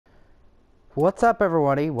What's up,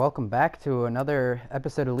 everybody? Welcome back to another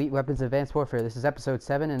episode of Elite Weapons Advanced Warfare. This is episode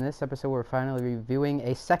 7. In this episode, we're finally reviewing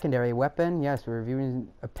a secondary weapon. Yes, we're reviewing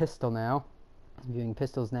a pistol now. Reviewing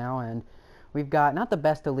pistols now, and we've got not the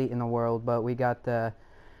best elite in the world, but we got the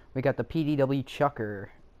PDW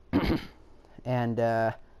Chucker. And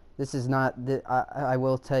this is not I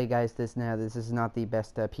will tell you guys this now. This is not the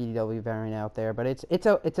best PDW variant out there, but it's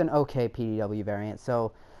an okay PDW variant.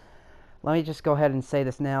 So let me just go ahead and say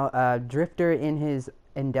this now. Drifter, in his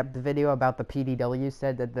in-depth video about the PDW,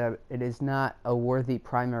 said that it is not a worthy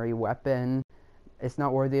primary weapon. It's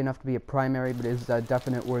not worthy enough to be a primary, but it is a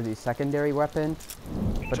definite worthy secondary weapon.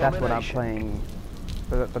 But that's what I'm playing.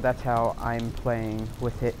 But that's how I'm playing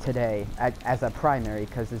with it today as a primary,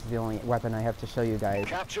 because this is the only weapon I have to show you guys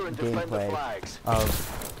gameplay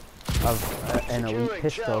of an elite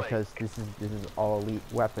pistol, because this is all elite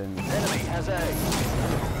weapons. Enemy has A.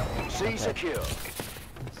 C secure.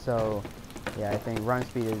 So, yeah, I think run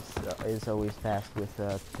speed is always fast with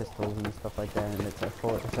pistols and stuff like that, and it's a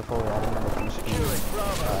fully automatic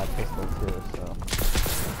pistol too. So.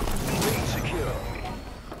 B secure.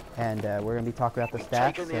 And we're gonna be talking about the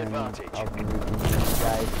stats, and I'll be reviewing you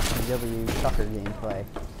guys PDW Chucker gameplay.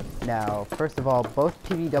 Now, first of all, both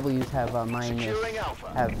PDWs have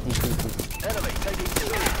decreases. Enemy taking C.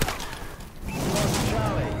 Lost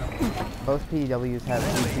Charlie. Both PDWs have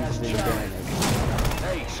decreases in damage. A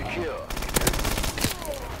secure.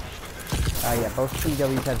 Yeah, both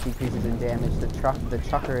PDWs have decreases in damage. The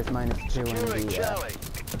Chucker is -2, and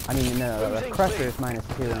the Crusher is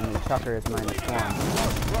 -2, and the Chucker is -1.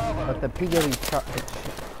 But the PDW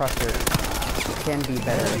Crusher can be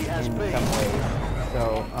better in some ways.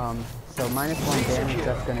 So -1 damage,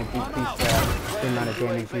 that's going to decrease the amount of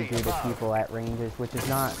damage you do to people at ranges, which is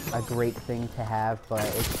not a great thing to have, but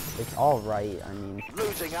it's all right. I mean,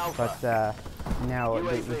 but now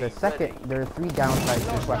there are 3 downsides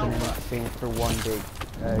to this weapon in exchange for one big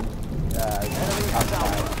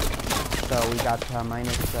upside. So we got come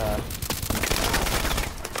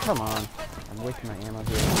on, I'm wasting my ammo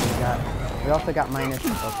here. We also got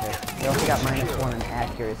 -1 in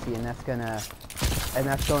accuracy, and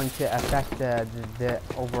that's going to affect the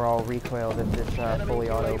overall recoil that this fully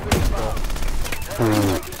auto pistol.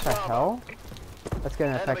 What the hell? That's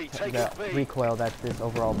going to affect the recoil that this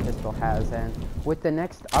overall pistol has, and with the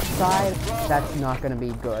next upside, that's not going to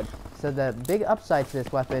be good. So the big upside to this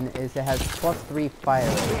weapon is it has +3 fire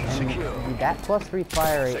rate, and that +3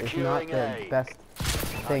 fire rate is not the best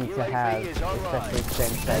thing to have, especially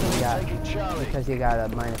since because you got a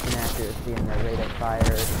 -1 in accuracy and the rate of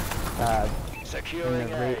fire.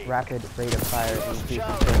 Rapid rate of fire increase is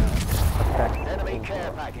going to affect enemy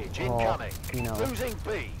care package incoming. Losing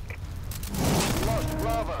B. Lost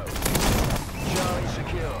Bravo. Charlie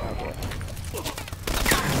secure.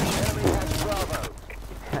 Enemy has Bravo.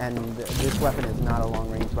 And this weapon is not a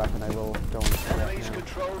long-range weapon. I will go into that Enemies now.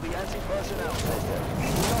 control the anti-personnel system.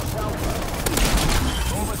 Lost Alpha.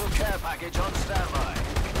 Orbital care package on standby.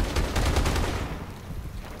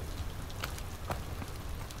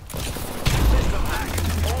 System hack.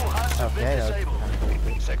 All HUDs have been disabled.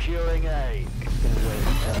 Securing A.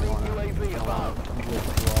 UAV above.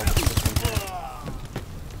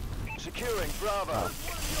 Securing Bravo.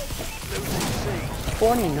 Losing C.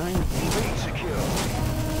 49. B secure.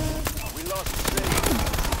 We lost C.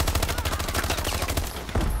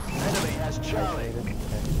 Enemy has Charlie.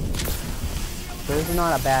 So this is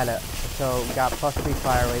not a bad, so we got +3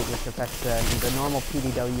 fire rate, which affects the normal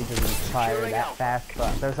PDW doesn't fire that fast,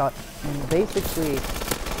 but there's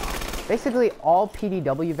basically all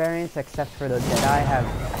PDW variants except for the Deadeye have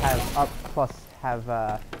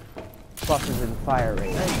pluses in fire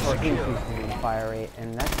rate, or increases in fire rate,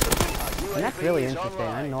 and that's really interesting.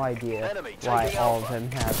 I have no idea why all of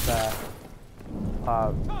them have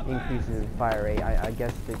increases in fire rate. I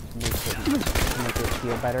guess it makes it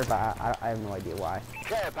feel better, but I have no idea why.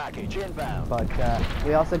 Care package inbound. But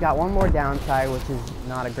we also got one more downside, which is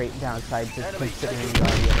not a great downside, just considering the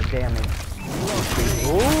idea of the damage.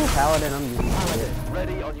 Ooh, Paladin, I'm using it.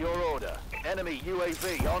 Ready on your order. Enemy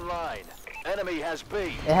UAV online. Enemy has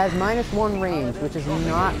B. It has -1 range, which is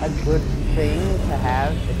not a good thing to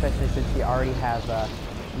have, especially since you already have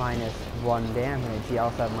 -1 damage. You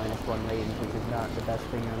also have -1 range, which is not the best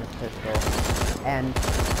thing on this pistol. And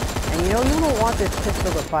you don't want this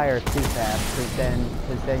pistol to fire too fast,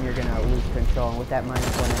 because then you're gonna lose control. And with that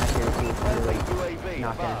 -1 accuracy, it's really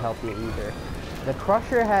not gonna help you either. The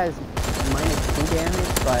Crusher has -2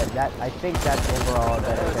 damage, but I think that's overall a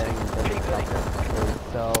better variant than the Chucker.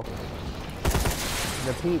 So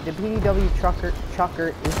the PDW Chucker,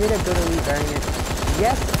 is it a good elite variant?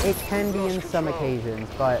 Yes, it can be in some occasions,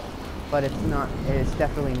 but but it's not. It's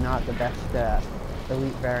definitely not the best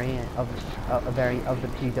elite variant of the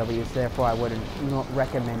PDW. So therefore, I wouldn't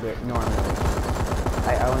recommend it normally.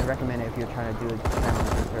 I only recommend it if you're trying to do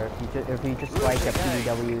challenges, or if you just like a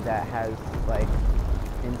PDW that has like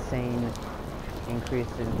insane increase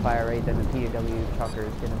in fire rate, then the PDW Chucker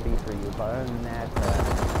is going to be for you. But other than that,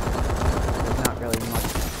 there's not really much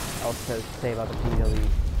else to say about the PDW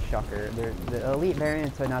Chucker. The elite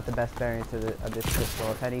variants are not the best variants of this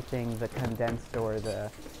pistol. If anything, the condensed or the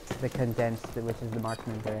condensed, which is the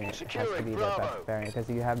marksman variant, has to be the best variant because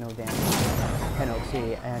you have no damage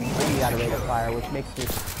penalty and you got a rate of fire, which makes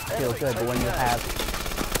this feel good. But when you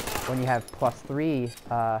have +3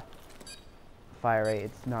 fire rate,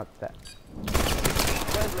 it's not that.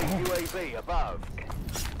 UAV above.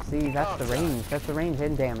 See, that's the range. That's the range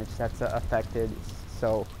and damage that's affected.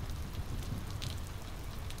 So.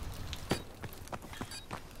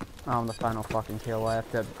 Oh, the final fucking kill. I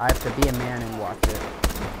have to be a man and watch it.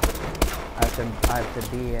 I have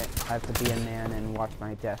to be a man and watch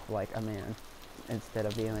my death like a man, instead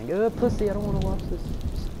of being like, pussy, I don't want to watch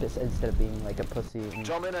this. Instead of being like a pussy and being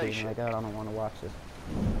like, oh, I don't want to watch this.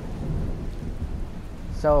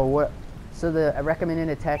 So the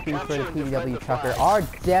recommended techniques for the PDW Chucker are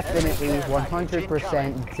definitely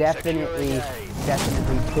 100% definitely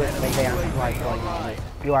put advanced rifling on it.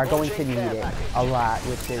 You are going to need it a lot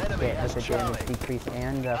with the damage decrease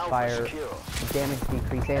and the fire damage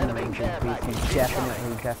decrease and the range increase. You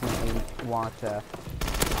definitely want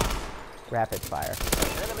rapid fire.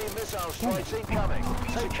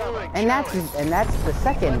 And that's the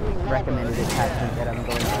second recommended attachment that I'm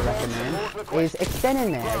going to recommend is extended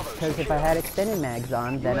mags, because if I had extended mags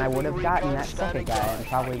on, then I would have gotten that second guy and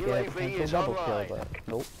probably get a potential double kill, but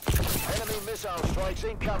nope. Enemy missile strikes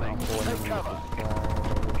incoming. Take cover.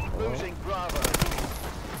 Losing Bravo.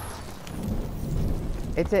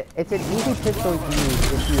 It's an easy pistol to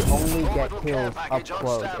use if you only get kills up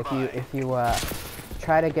close. If you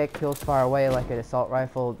try to get kills far away like an assault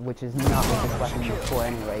rifle, which is not what this weapon is for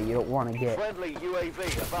anyway. You don't want to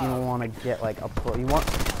get like up close. You want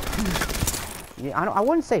I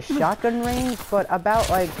wouldn't say shotgun range, but about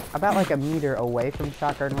like a meter away from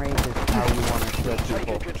shotgun range is how you want to kill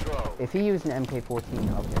people. If you use an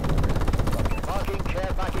MK14, okay.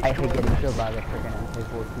 I hate getting killed by the friggin'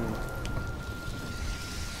 MK14.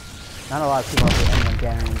 Not a lot of people have the M1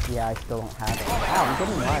 Garand. Yeah, I still don't have it. Wow, I'm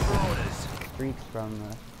getting live streaks from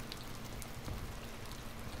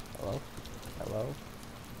Hello?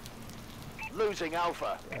 Losing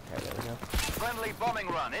Alpha. Okay, there we go. Friendly bombing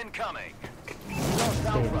run incoming.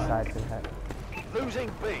 Stay inside for that. Losing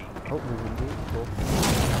B. Oh, losing B. Cool.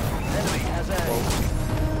 Enemy has A. Whoa.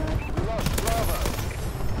 We lost Bravo.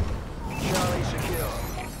 Charlie secure.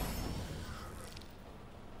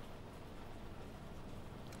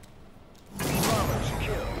 Bravo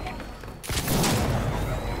secure.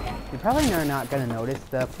 You're probably not going to notice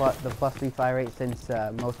the +3 fire rate since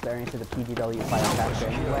most variants of the PDW fire faster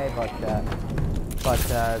anyway, but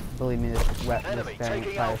believe me, this variant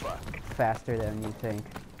fires faster than you think.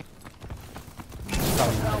 It's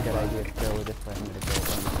probably not a good idea to go with this, but I'm going to go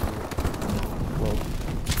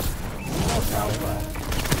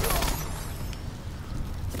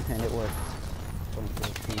and it works.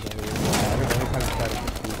 Every time I start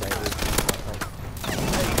with the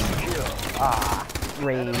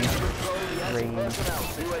range.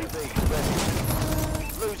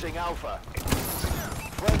 Losing Alpha.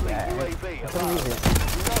 Friendly UAV. For some reason,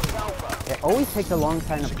 it always takes a long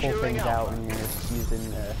time to pull things out when you're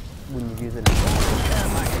using it.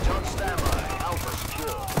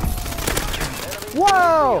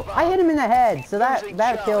 Whoa! I hit him in the head. So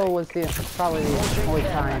that kill was probably the only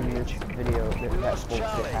time in this video that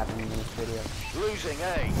bullshit happened in this video. Losing A.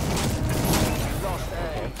 Lost A.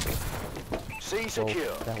 C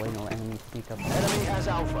secure. That way no enemies sneak up. Enemy has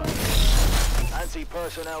Alpha.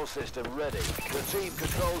 Anti-personnel system ready. The team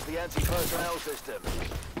controls the anti-personnel system.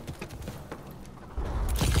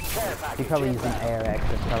 He probably using ARX,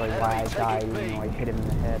 that's probably why I died, even though I hit him in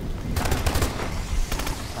the head.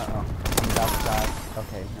 Uh-oh. I'm about to die.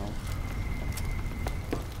 Okay, no.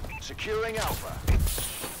 Securing Alpha.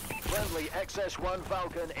 Friendly XS-1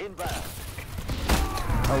 Falcon inbound.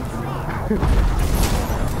 Oh,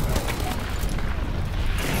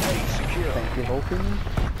 secure. thank you, Vulcan.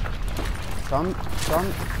 So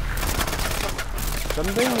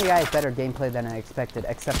I'm giving you guys better gameplay than I expected,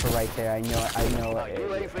 except for right there. I know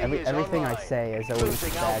everything I say is always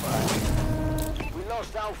bad timing. We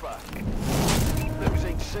lost Alpha.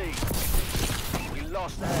 Losing C. We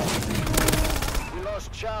lost A. We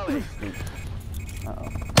lost Charlie. Uh-oh.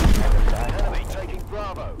 Enemy taking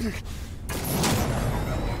Bravo.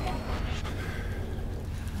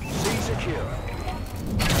 secure.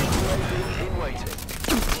 UAV in waiting.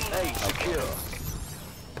 A secure.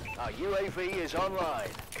 Our UAV is online.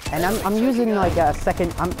 And I'm using like a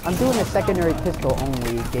second. I'm doing a secondary pistol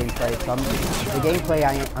only gameplay. So the gameplay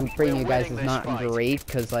I'm bringing you guys is not great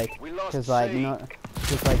because like you know, just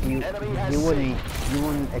like you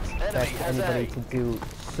wouldn't expect anybody to do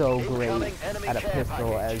so great at a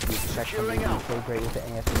pistol as you expect somebody to do so great with the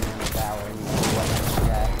AFM and the Valor and whatnot like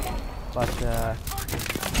that. But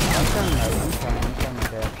I'm trying my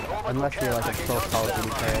best. Unless you're like a pro Call of Duty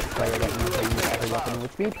player that knows how to use every weapon,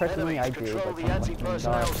 which me personally I do, but some weapons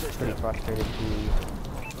are pretty frustrated to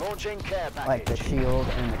like the shield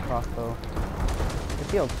and the crossbow. The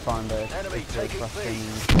shield's fun, but it's very frustrating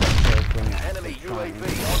when Enemy you're trying. UAV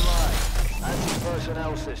online.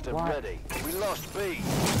 Anti-personnel system ready. We lost B.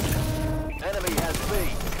 Enemy has B.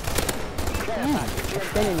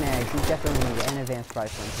 Extended mags, you definitely need an advanced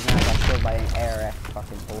rifle. So now I got killed by an ARX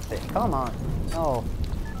fucking bullshit. Come on. No.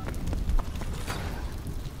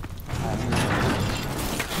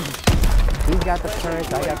 He's got the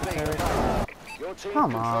turret, I got the turret.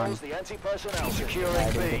 Come on. I didn't get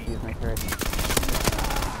to use my turret.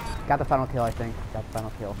 Got the final kill, I think. Got the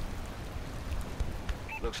final kill.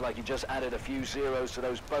 Looks like you just added a few zeros to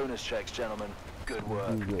those bonus checks, gentlemen. Good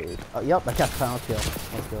work. Oh, yep, I got the final kill.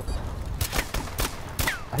 Let's go.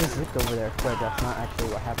 I just zipped over there quick. That's not actually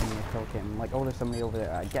what happened in the kill cam. Like, oh, there's somebody over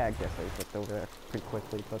there. Yeah, I guess I zipped over there pretty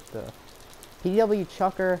quickly. But PDW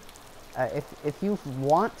Chucker, if you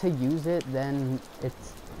want to use it, then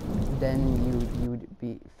it's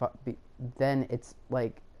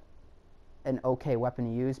like an okay weapon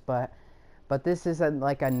to use. But this isn't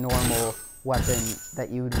like a normal weapon that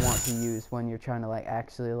you would want to use when you're trying to like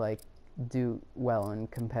actually like do well and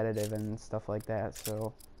competitive and stuff like that.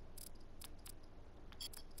 So.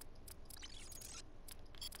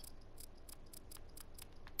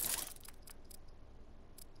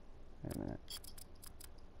 Wait a minute.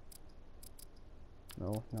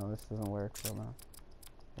 No, this doesn't work. Hold on.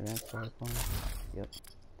 Advanced rifling. Yep.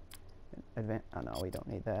 Oh no, we don't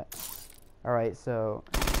need that. All right, so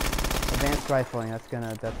advanced rifling. That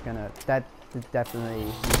definitely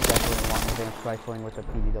you definitely want advanced rifling with the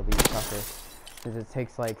PDW Chucker, because it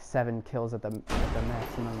takes like 7 kills at the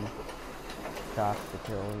maximum shots to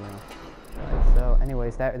kill. You know. All right, so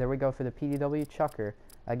anyways, there we go for the PDW Chucker.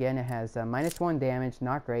 Again, it has -1 damage,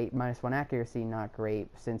 not great, -1 accuracy, not great,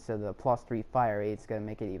 since the +3 fire rate is going to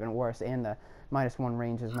make it even worse, and the -1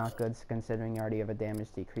 range is not good considering you already have a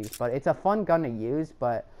damage decrease. But it's a fun gun to use,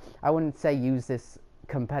 but I wouldn't say use this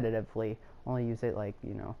competitively, only use it like,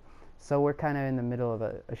 you know. So we're kind of in the middle of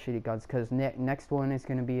a shitty guns, because next one is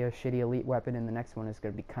going to be a shitty elite weapon, and the next one is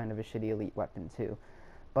going to be kind of a shitty elite weapon too.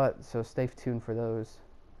 But, so stay tuned for those.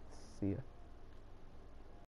 See ya.